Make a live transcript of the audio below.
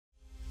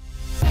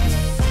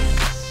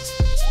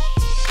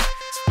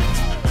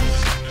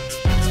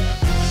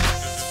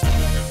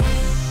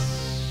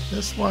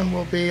This one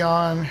will be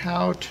on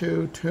how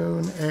to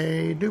tune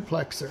a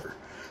duplexer.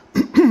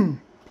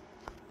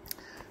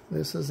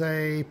 This is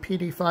a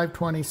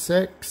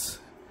PD526.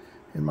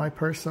 In my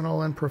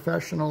personal and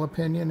professional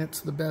opinion, it's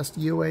the best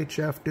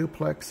UHF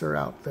duplexer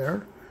out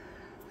there,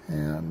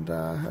 and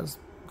has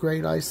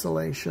great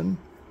isolation.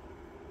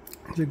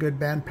 It's a good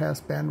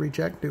bandpass, band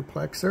reject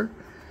duplexer.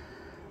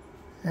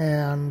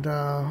 And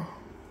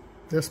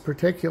this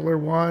particular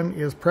one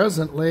is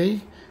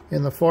presently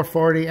in the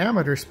 440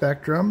 ammeter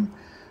spectrum,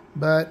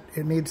 but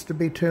it needs to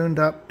be tuned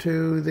up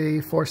to the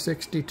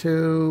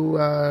 462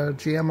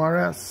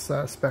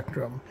 GMRS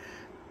spectrum,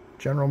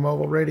 General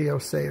Mobile Radio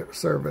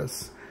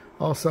Service,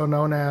 also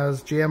known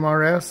as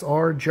GMRS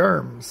or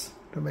GERMS,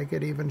 to make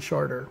it even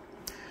shorter.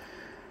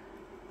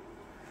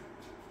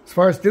 As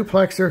far as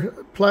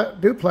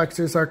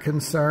duplexers are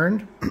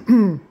concerned,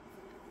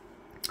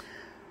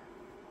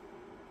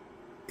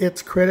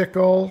 it's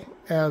critical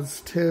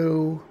as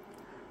to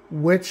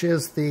which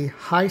is the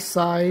high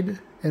side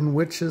and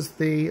which is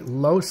the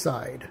low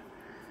side.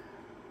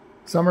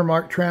 Some are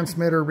marked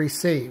transmit or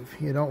receive.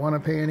 You don't want to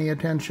pay any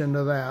attention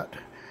to that.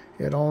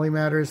 It only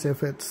matters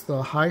if it's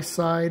the high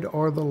side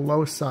or the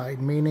low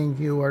side, meaning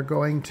you are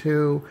going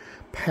to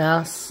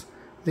pass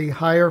the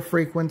higher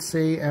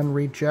frequency and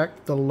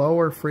reject the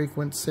lower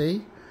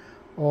frequency,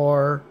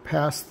 or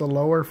pass the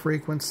lower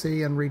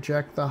frequency and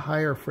reject the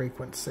higher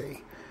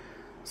frequency.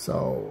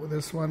 So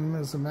this one,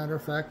 as a matter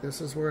of fact,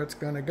 this is where it's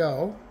going to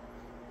go.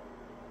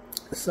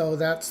 So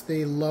that's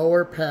the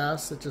lower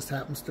pass. It just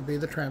happens to be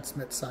the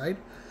transmit side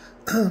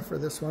for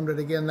this one. But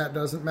again, that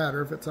doesn't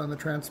matter if it's on the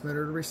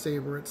transmitter or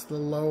receiver. It's the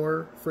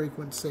lower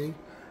frequency.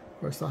 Of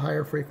course, the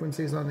higher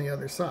frequency is on the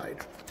other side.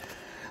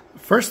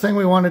 First thing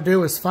we want to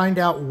do is find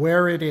out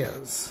where it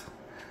is.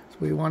 So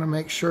we want to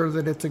make sure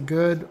that it's a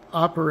good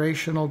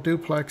operational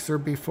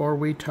duplexer before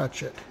we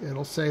touch it.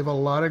 It'll save a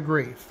lot of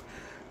grief.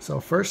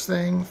 So first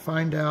thing,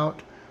 find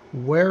out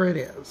where it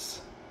is.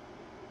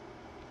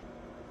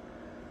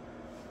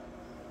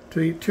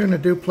 To tune a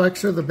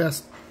duplexer, the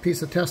best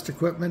piece of test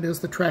equipment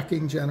is the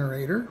tracking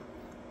generator.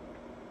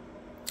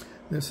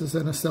 This is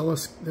a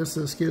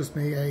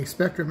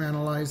spectrum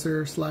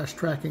analyzer /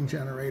 tracking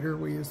generator.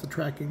 We use the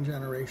tracking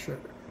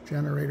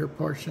generator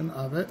portion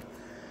of it.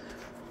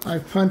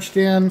 I've punched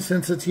in,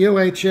 since it's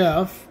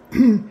UHF,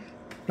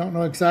 don't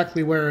know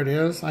exactly where it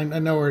is. I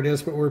know where it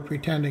is, but we're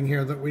pretending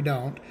here that we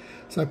don't.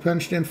 So I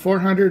punched in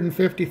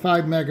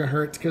 455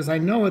 megahertz because I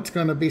know it's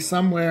going to be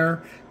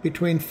somewhere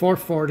between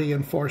 440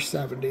 and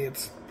 470.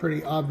 It's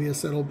pretty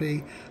obvious it'll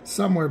be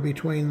somewhere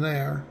between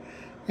there.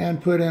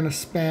 And put in a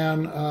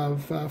span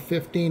of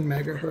 15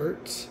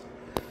 megahertz.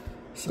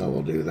 So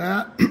we'll do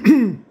that.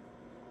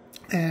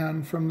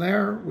 And from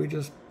there, we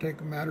just take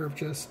a matter of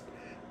just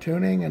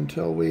tuning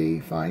until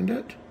we find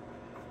it.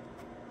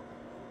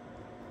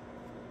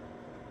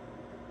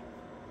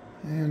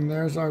 And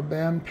there's our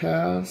band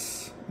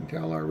pass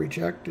until our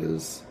reject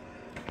is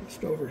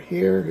just over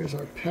here. Here's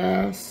our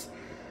pass.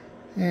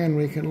 And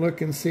we can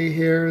look and see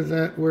here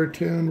that we're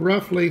tuned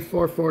roughly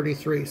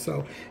 443.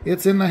 So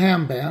it's in the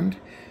ham band.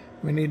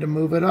 We need to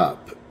move it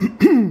up.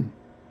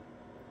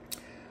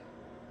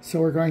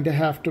 So we're going to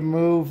have to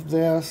move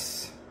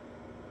this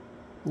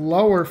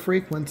lower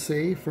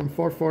frequency from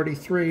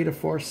 443 to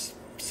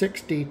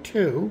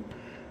 462.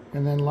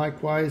 And then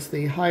likewise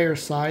the higher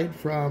side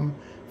from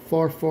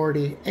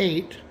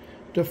 448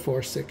 to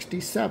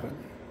 467.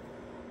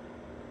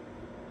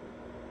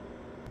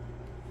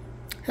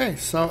 Okay,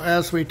 so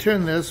as we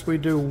tune this, we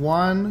do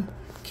one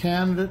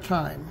can at a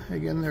time.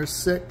 Again, there's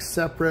 6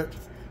 separate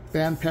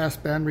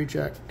bandpass, band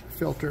reject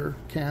filter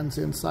cans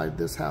inside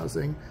this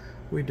housing.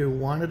 We do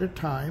one at a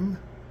time.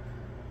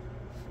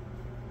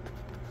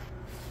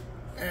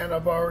 And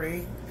I've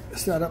already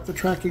set up the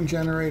tracking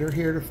generator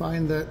here to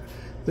find that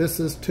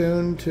this is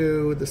tuned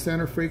to the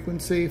center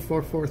frequency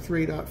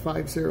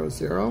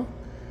 443.500,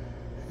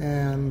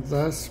 and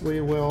thus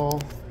we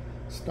will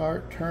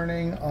start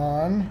turning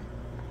on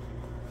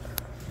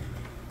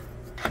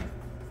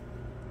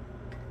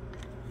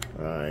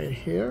right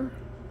here.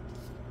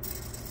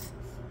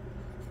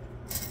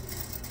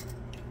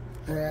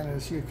 And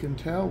as you can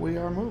tell, we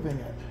are moving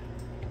it.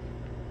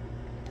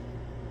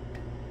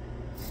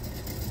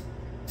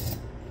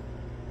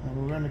 And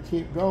we're going to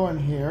keep going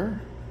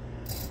here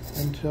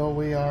until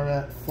we are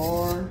at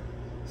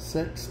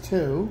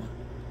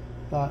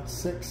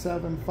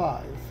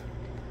 462.675.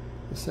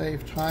 To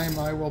save time,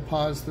 I will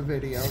pause the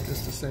video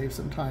just to save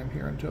some time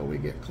here until we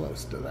get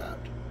close to that.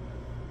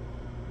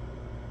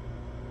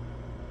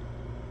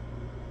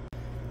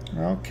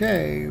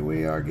 Okay,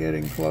 we are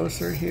getting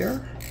closer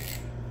here.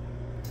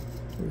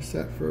 We're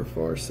set for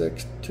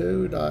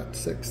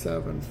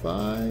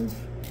 462.675.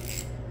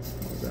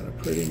 We're going to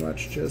pretty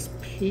much just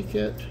peak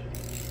it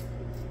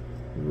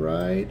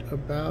right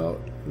about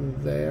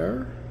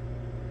there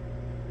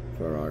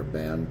for our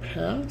band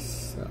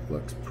pass. That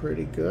looks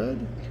pretty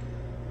good.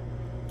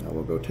 Now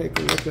we'll go take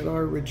a look at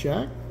our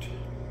reject.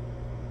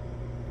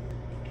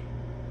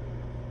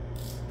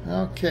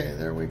 Okay,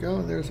 there we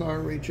go. There's our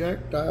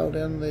reject, dialed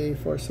in the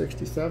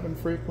 467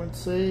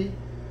 frequency.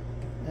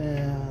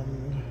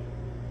 And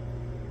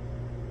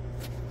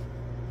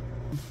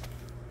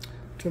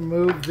to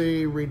move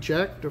the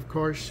reject, of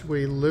course,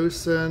 we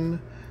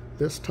loosen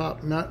this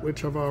top nut,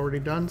 which I've already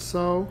done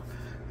so,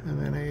 and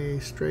then a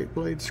straight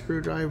blade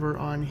screwdriver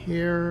on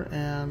here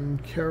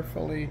and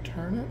carefully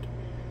turn it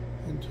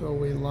until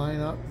we line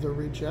up the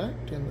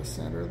reject in the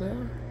center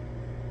there.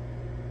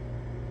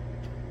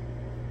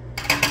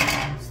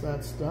 Once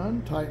that's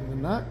done, tighten the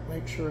nut,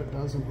 make sure it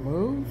doesn't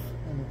move,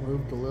 and it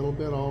moved a little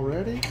bit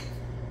already.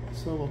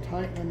 So we'll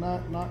tighten the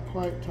nut, not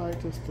quite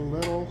tight, just a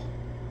little,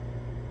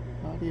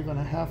 not even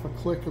a half a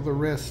click of the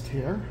wrist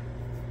here.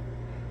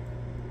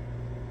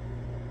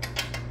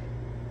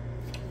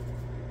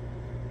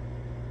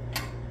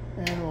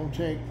 And we'll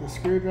take the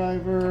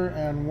screwdriver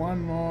and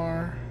one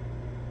more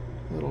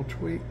little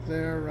tweak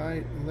there,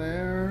 right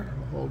there.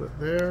 Hold it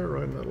there,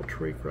 one little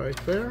tweak right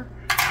there.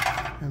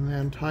 And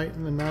then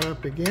tighten the nut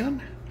up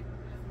again.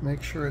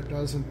 Make sure it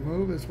doesn't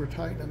move as we're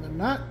tightening the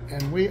nut,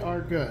 and we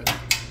are good.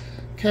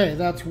 Okay,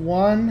 that's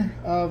one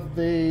of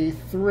the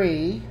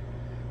three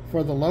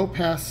for the low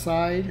pass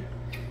side.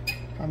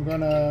 I'm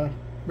gonna,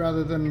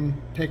 rather than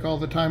take all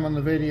the time on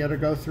the video to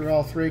go through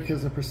all three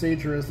because the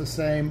procedure is the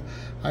same,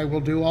 I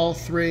will do all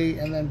three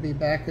and then be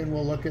back and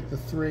we'll look at the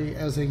three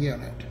as a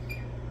unit.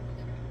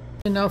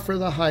 And now for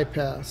the high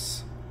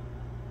pass.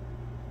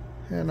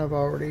 And I've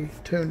already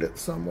tuned it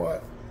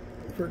somewhat.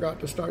 Forgot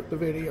to start the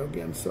video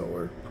again, so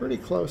we're pretty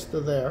close to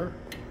there.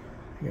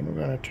 And we're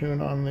going to tune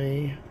on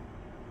the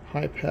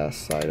high pass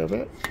side of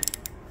it.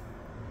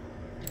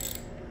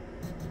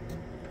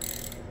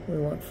 We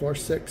want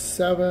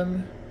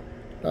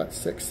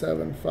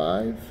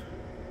 467.675.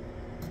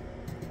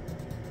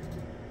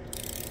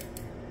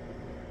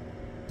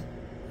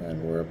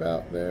 And we're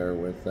about there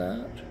with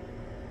that.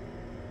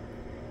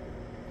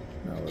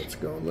 Now let's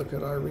go look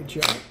at our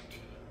reject.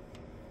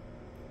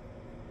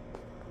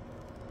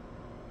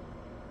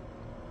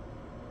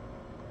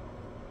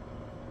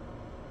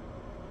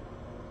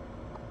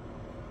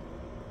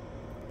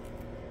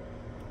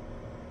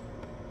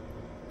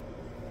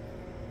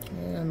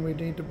 And we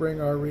need to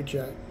bring our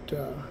reject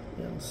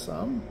in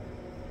some.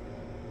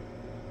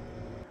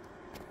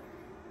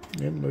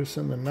 And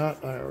loosen the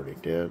nut, I already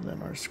did,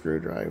 then our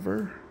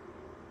screwdriver.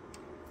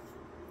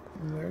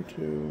 And there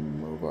to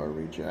move our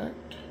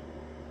reject.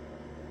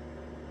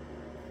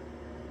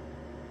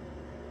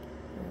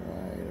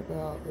 Right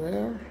about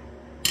there.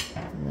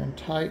 And then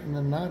tighten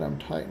the nut. I'm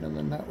tightening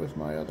the nut with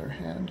my other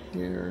hand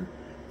here.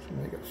 So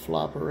make it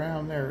flop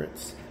around there.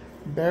 It's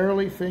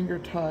barely finger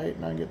tight,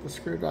 and I get the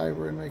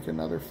screwdriver and make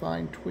another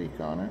fine tweak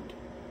on it.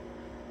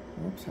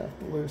 Oops, have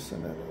to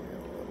loosen it a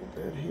little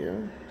bit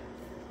here.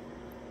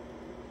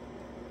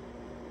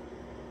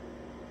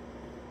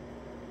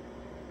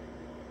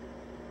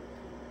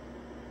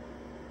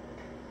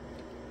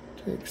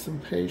 Take some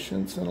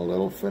patience and a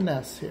little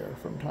finesse here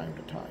from time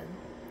to time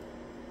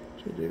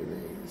to do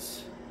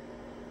these.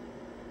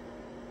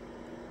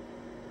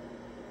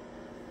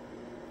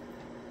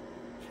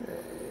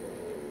 Okay.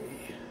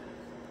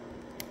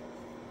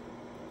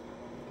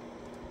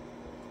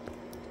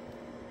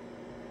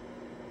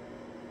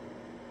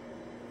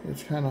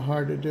 It's kind of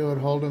hard to do it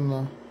holding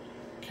the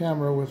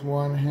camera with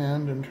one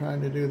hand and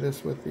trying to do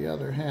this with the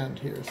other hand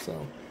here,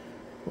 so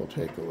we'll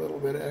take a little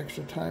bit of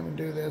extra time and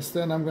do this.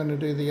 Then I'm going to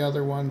do the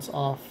other ones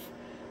off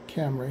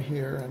camera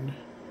here and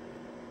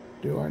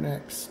do our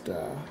next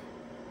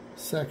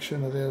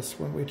section of this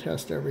when we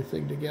test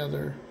everything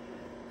together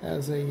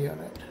as a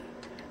unit.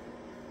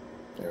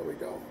 There we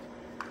go.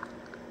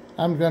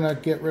 I'm going to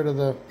get rid of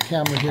the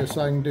camera here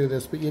so I can do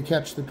this, but you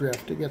catch the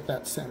drift to get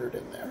that centered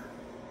in there.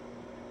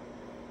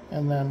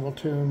 And then we'll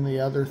tune the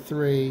other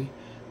three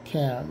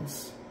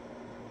cans.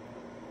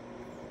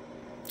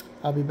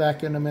 I'll be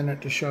back in a minute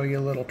to show you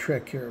a little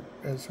trick here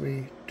as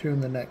we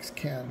tune the next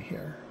can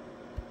here.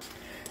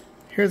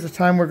 Here's the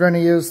time we're going to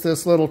use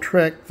this little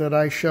trick that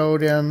I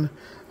showed in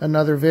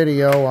another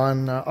video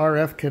on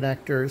RF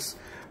connectors.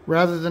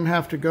 Rather than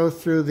have to go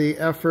through the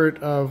effort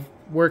of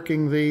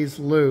working these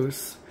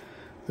loose,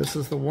 this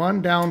is the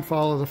one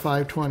downfall of the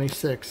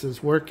 526,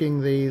 is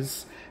working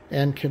these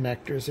end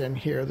connectors in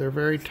here. They're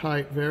very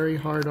tight, very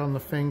hard on the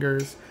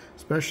fingers,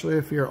 especially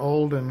if you're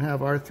old and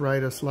have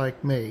arthritis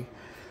like me.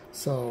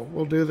 So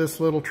we'll do this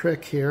little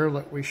trick here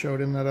that we showed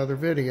in that other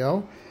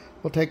video.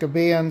 We'll take a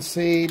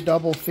BNC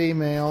double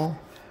female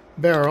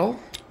barrel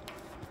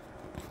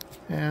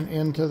and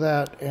into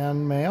that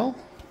end male.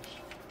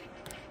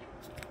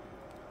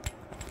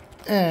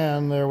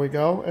 And there we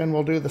go. And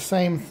we'll do the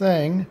same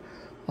thing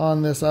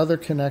on this other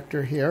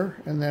connector here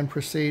and then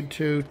proceed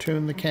to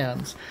tune the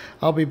cans.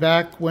 I'll be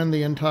back when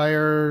the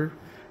entire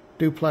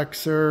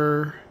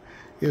duplexer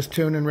is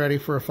tuned and ready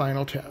for a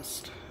final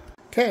test.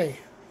 Okay,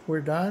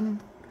 we're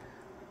done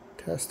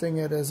testing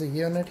it as a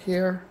unit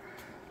here.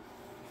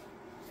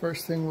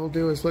 First thing we'll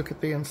do is look at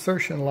the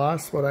insertion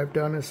loss. What I've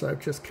done is I've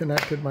just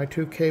connected my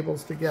two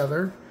cables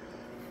together.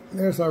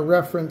 There's our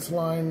reference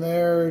line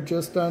there,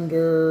 just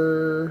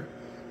under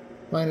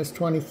minus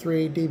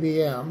 23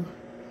 dBm.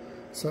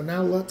 So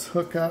now let's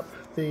hook up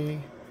the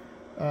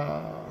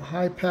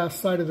high pass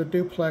side of the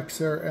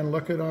duplexer and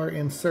look at our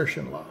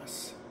insertion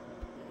loss.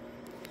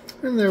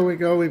 And there we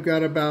go, we've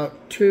got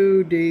about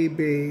 2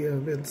 dB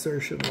of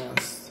insertion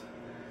loss.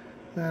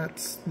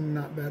 That's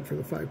not bad for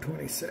the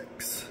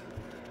 526.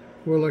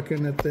 We're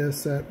looking at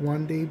this at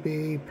 1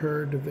 dB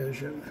per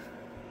division.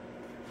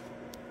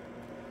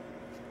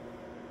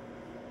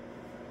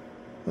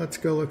 Let's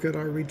go look at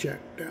our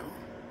reject now.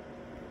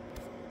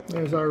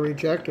 There's our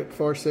reject at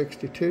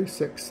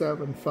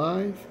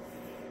 462.675,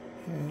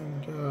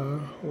 and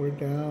we're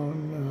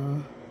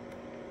down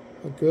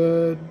a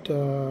good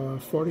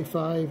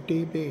 45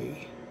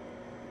 dB.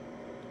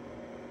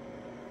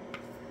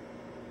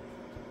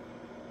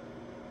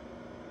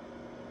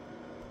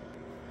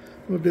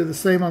 We'll do the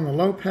same on the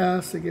low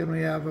pass. Again,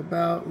 we have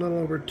about a little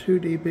over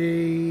 2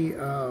 dB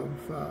of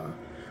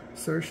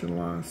insertion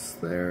loss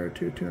there,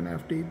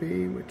 2.5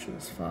 dB, which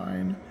is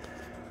fine.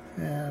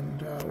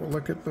 And we'll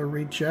look at the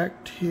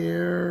reject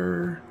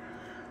here.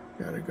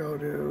 Got to go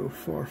to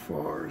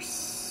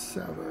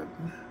 447,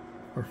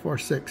 or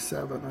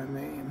 467, I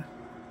mean.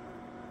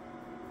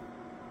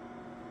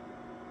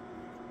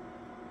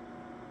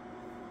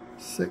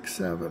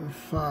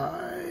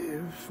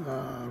 .675.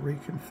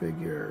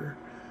 Reconfigure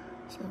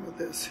some of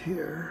this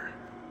here.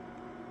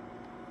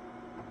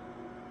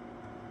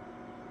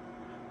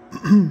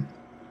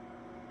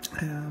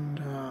 And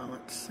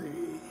let's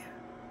see.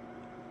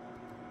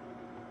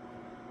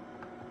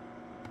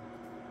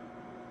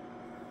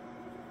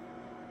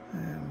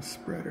 And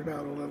spread it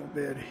out a little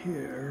bit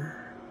here.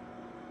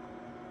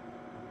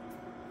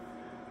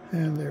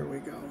 And there we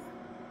go.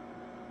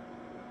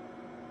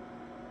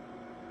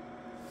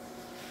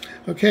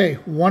 Okay,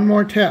 one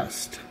more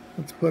test.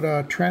 Let's put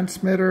a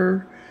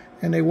transmitter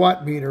and a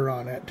watt meter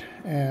on it.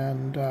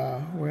 And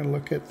we're going to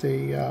look at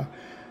the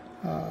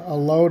a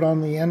load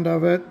on the end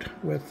of it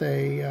with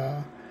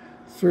a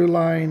through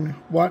line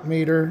watt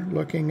meter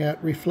looking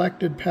at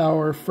reflected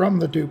power from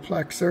the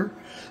duplexer.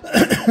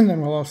 And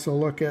then we'll also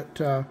look at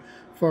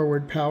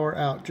forward power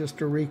out just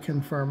to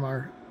reconfirm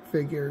our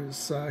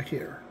figures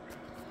here.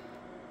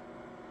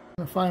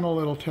 The final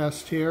little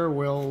test here,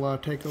 we'll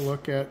take a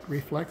look at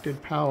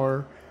reflected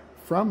power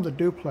from the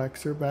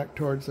duplexer back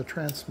towards the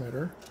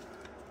transmitter.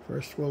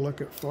 First we'll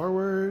look at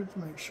forward,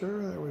 make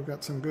sure that we've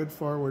got some good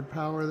forward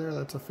power there.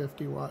 That's a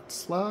 50 watt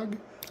slug.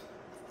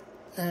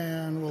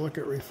 And we'll look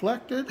at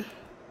reflected.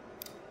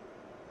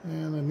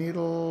 And the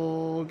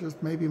needle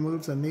just maybe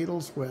moves a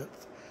needle's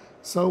width.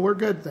 So we're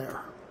good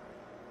there.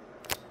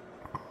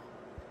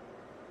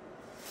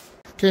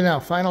 Okay, now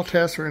final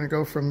test, we're going to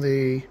go from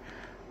the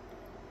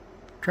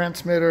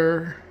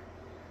transmitter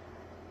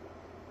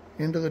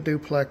into the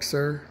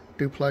duplexer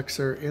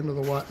into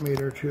the watt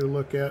meter to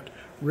look at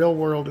real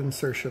world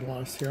insertion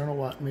loss here on a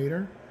watt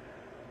meter.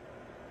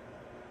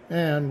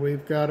 And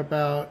we've got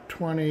about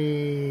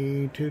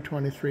 22,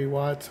 23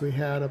 watts. We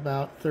had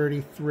about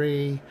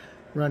 33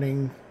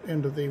 running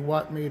into the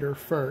watt meter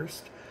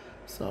first.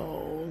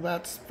 So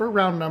that's, for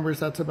round numbers,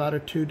 that's about a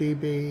 2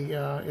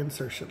 dB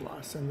insertion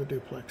loss in the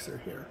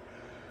duplexer here.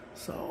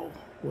 So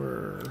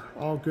we're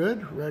all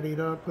good, ready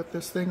to put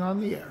this thing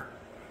on the air.